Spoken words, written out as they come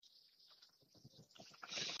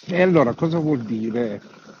E allora cosa vuol dire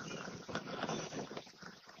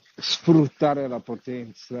sfruttare la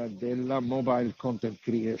potenza della mobile content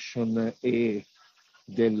creation e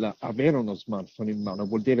dell'avere uno smartphone in mano?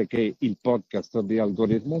 Vuol dire che il podcast di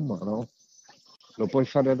Algoritmo Umano lo puoi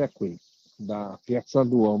fare da qui, da Piazza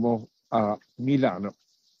Duomo a Milano.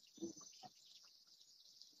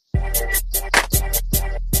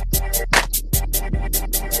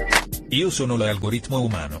 Io sono l'algoritmo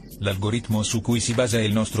umano, l'algoritmo su cui si basa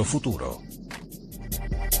il nostro futuro.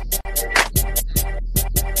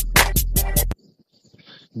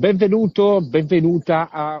 Benvenuta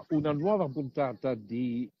a una nuova puntata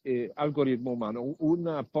di Algoritmo Umano,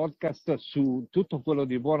 un podcast su tutto quello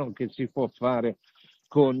di buono che si può fare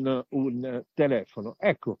con un telefono.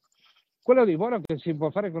 Ecco, quello di buono che si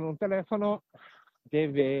può fare con un telefono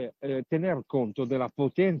deve tener conto della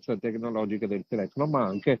potenza tecnologica del telefono, ma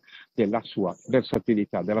anche della sua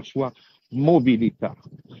versatilità, della sua mobilità.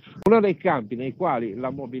 Uno dei campi nei quali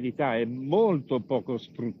la mobilità è molto poco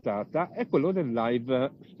sfruttata è quello del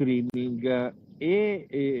live streaming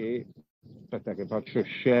aspetta che faccio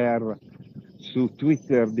share su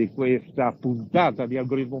Twitter di questa puntata di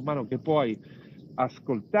Algoritmo Umano che puoi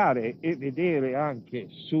ascoltare e vedere anche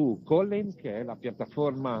su Colin, che è la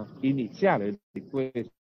piattaforma iniziale di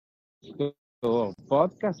questo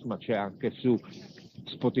podcast, ma c'è anche su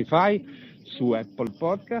Spotify, su Apple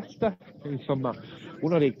Podcast, insomma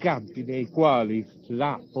uno dei campi nei quali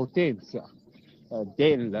la potenza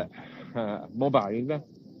del mobile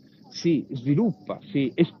si sviluppa,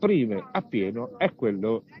 si esprime appieno è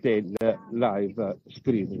quello del live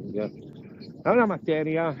streaming. È una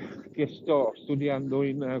materia che sto studiando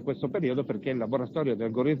in questo periodo perché il laboratorio di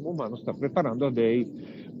algoritmo umano sta preparando dei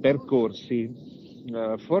percorsi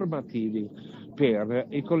formativi per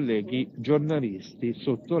i colleghi giornalisti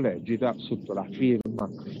sotto l'egida, sotto la firma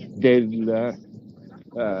del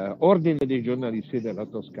Ordine dei giornalisti della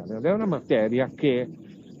Toscana. Ed è una materia che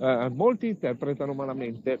molti interpretano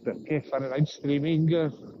malamente perché fare live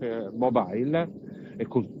streaming mobile e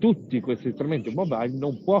con tutti questi strumenti mobile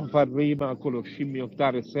non può far rima con lo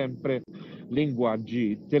scimmiottare sempre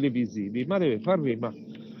linguaggi televisivi, ma deve far rima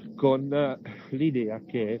con l'idea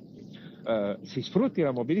che si sfrutti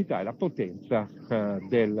la mobilità e la potenza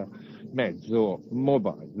del mezzo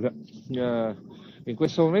mobile. In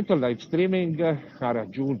questo momento il live streaming ha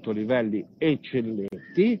raggiunto livelli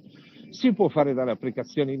eccellenti, si può fare dalle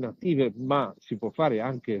applicazioni native, ma si può fare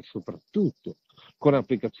anche e soprattutto con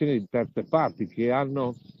applicazioni di terze parti che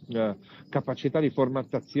hanno capacità di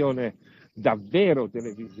formattazione davvero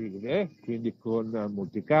televisive, quindi con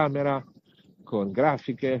multicamera, con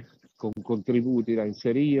grafiche, con contributi da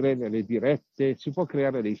inserire nelle dirette, si può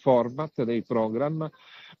creare dei format, dei program,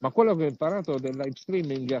 ma quello che ho imparato del live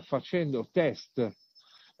streaming facendo test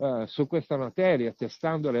su questa materia,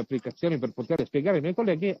 testando le applicazioni per poter spiegare ai miei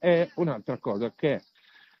colleghi, è un'altra cosa, che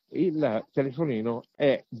il telefonino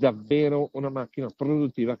è davvero una macchina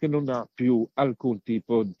produttiva che non ha più alcun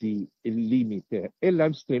tipo di limite e il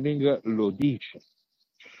live streaming lo dice.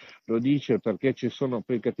 Lo dice perché ci sono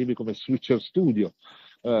applicativi come Switcher Studio,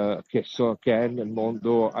 che è nel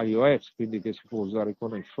mondo iOS, quindi che si può usare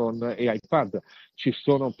con iPhone e iPad. Ci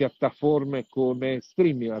sono piattaforme come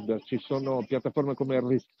StreamYard, ci sono piattaforme come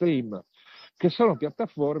Restream, che sono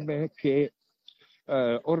piattaforme che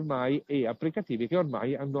ormai e applicativi che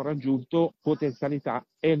ormai hanno raggiunto potenzialità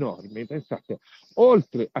enormi. Pensate,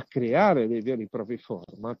 oltre a creare dei veri e propri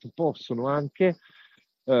format, possono anche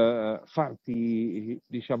farti,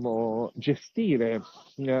 diciamo, gestire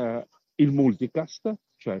il multicast,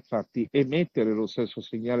 cioè farti emettere lo stesso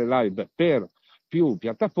segnale live per più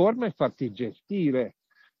piattaforme e farti gestire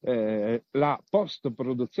la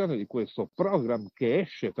post-produzione di questo program che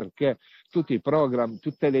esce, perché tutti i program,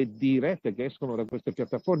 tutte le dirette che escono da queste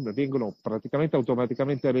piattaforme vengono praticamente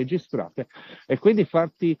automaticamente registrate e quindi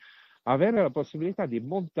farti avere la possibilità di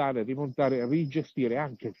montare, rimontare, rigestire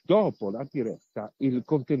anche dopo la diretta il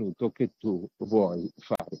contenuto che tu vuoi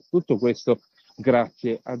fare. Tutto questo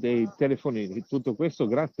grazie a dei telefonini, tutto questo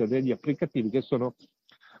grazie a degli applicativi che sono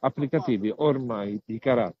applicativi ormai di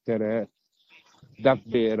carattere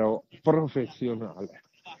davvero professionale.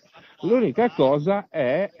 L'unica cosa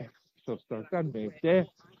è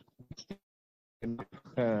sostanzialmente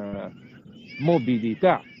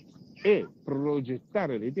mobilità e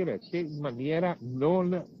progettare le dirette in maniera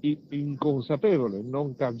non inconsapevole,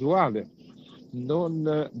 non casuale,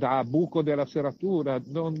 non da buco della serratura,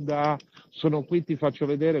 non da sono qui ti faccio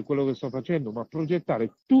vedere quello che sto facendo, ma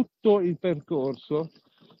progettare tutto il percorso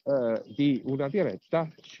di una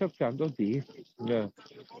diretta cercando di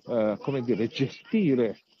come dire,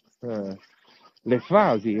 gestire le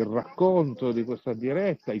fasi, il racconto di questa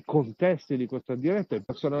diretta, i contesti di questa diretta, i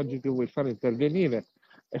personaggi che vuoi fare intervenire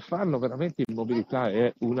e farlo veramente in mobilità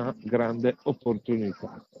è una grande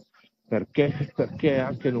opportunità. Perché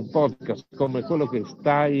anche in un podcast come quello che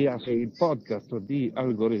il podcast di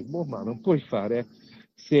algoritmo umano, puoi fare,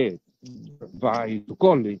 se vai su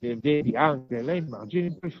Colli e vedi anche le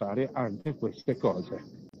immagini, puoi fare anche queste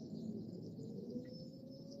cose.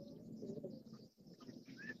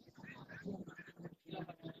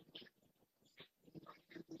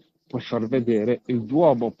 Puoi far vedere il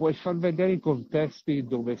Duomo, puoi far vedere i contesti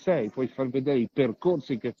dove sei, puoi far vedere i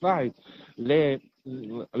percorsi che fai, le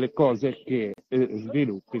cose che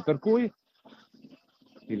sviluppi. Per cui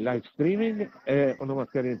il live streaming è una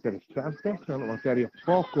materia interessante, è una materia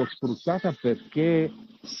poco sfruttata perché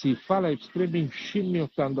si fa live streaming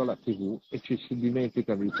scimmiottando la TV e ci si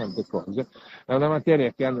dimentica di tante cose. È una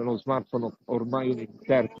materia che ha nello smartphone ormai un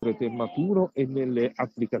interprete maturo e nelle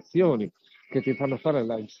applicazioni che ti fanno fare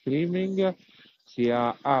live streaming,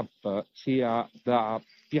 sia app sia da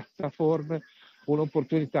piattaforme,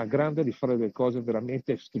 un'opportunità grande di fare delle cose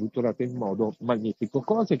veramente strutturate in modo magnifico,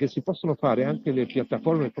 cose che si possono fare anche le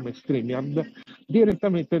piattaforme come StreamYard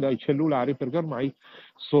direttamente dai cellulari, perché ormai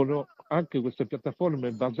sono anche queste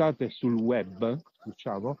piattaforme basate sul web,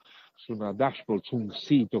 diciamo, su una dashboard, su un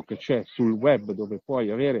sito che c'è sul web dove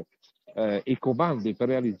puoi avere i comandi per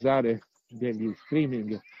realizzare degli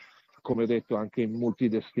streaming, come detto, anche in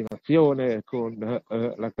multidestinazione, con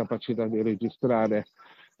la capacità di registrare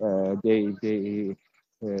dei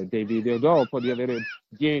video dopo, di avere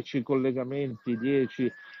 10 collegamenti,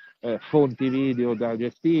 10 fonti video da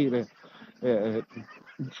gestire,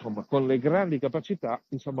 insomma, con le grandi capacità,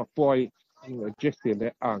 insomma, puoi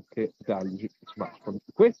gestirle anche dagli smartphone.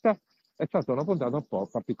 Questa è stata una puntata un po'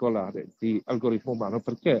 particolare di algoritmo umano,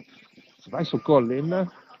 perché se vai su Collin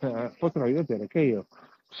potrai vedere che io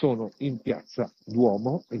sono in piazza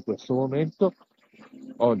Duomo in questo momento.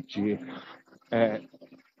 Oggi è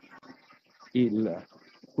il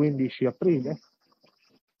 15 aprile,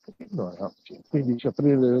 no, è oggi, 15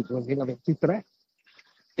 aprile del 2023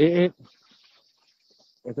 ed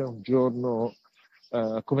è un giorno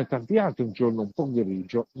come tanti altri, un giorno un po'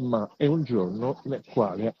 grigio, ma è un giorno nel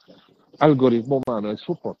quale Algoritmo Umano e il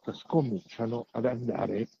suo podcast cominciano ad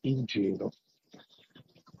andare in giro.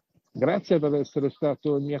 Grazie per essere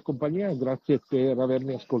stato in mia compagnia, grazie per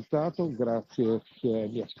avermi ascoltato, grazie se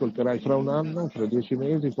mi ascolterai fra un anno, fra 10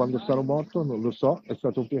 mesi, quando sarò morto, non lo so, è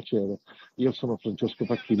stato un piacere. Io sono Francesco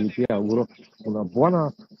Facchini, ti auguro una buona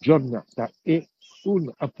giornata e un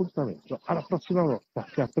appuntamento alla prossima volta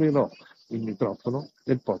che aprirò il microfono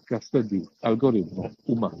del podcast di Algoritmo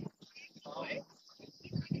Umano.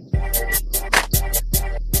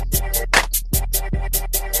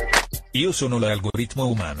 Io sono l'algoritmo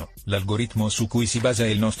umano, l'algoritmo su cui si basa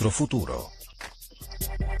il nostro futuro.